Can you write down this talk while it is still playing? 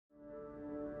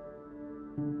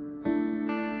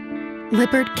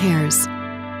Lippert cares,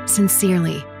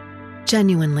 sincerely,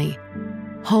 genuinely,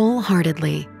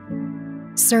 wholeheartedly.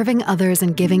 Serving others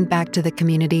and giving back to the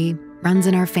community runs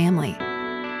in our family.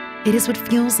 It is what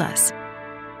fuels us.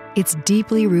 It's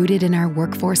deeply rooted in our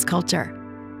workforce culture.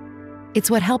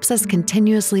 It's what helps us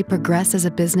continuously progress as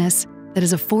a business that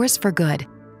is a force for good.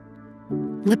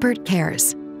 Lippert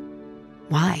cares.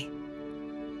 Why?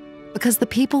 Because the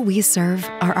people we serve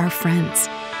are our friends,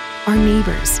 our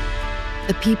neighbors,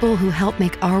 the people who help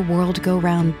make our world go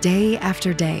round day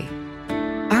after day.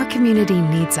 Our community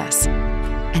needs us,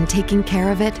 and taking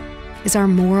care of it is our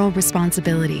moral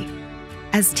responsibility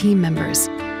as team members,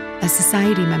 as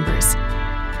society members,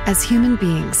 as human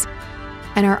beings.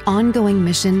 And our ongoing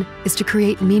mission is to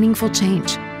create meaningful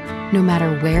change, no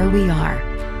matter where we are.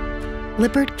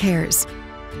 Lippert cares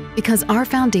because our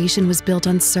foundation was built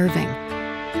on serving,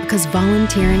 because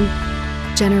volunteering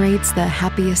generates the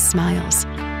happiest smiles,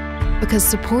 because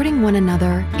supporting one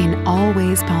another in all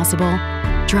ways possible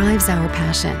drives our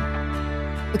passion,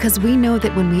 because we know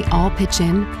that when we all pitch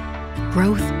in,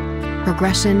 growth,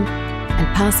 progression,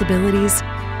 and possibilities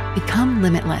become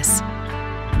limitless.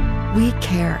 We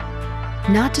care,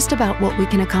 not just about what we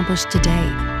can accomplish today,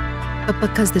 but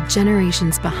because the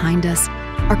generations behind us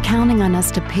are counting on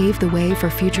us to pave the way for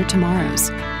future tomorrows.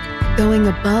 Going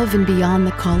above and beyond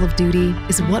the call of duty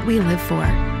is what we live for,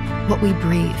 what we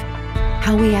breathe,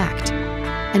 how we act.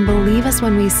 And believe us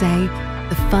when we say,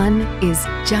 the fun is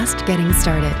just getting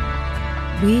started.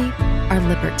 We are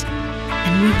Lippert,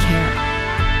 and we care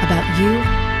about you,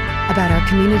 about our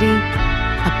community,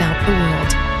 about the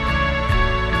world.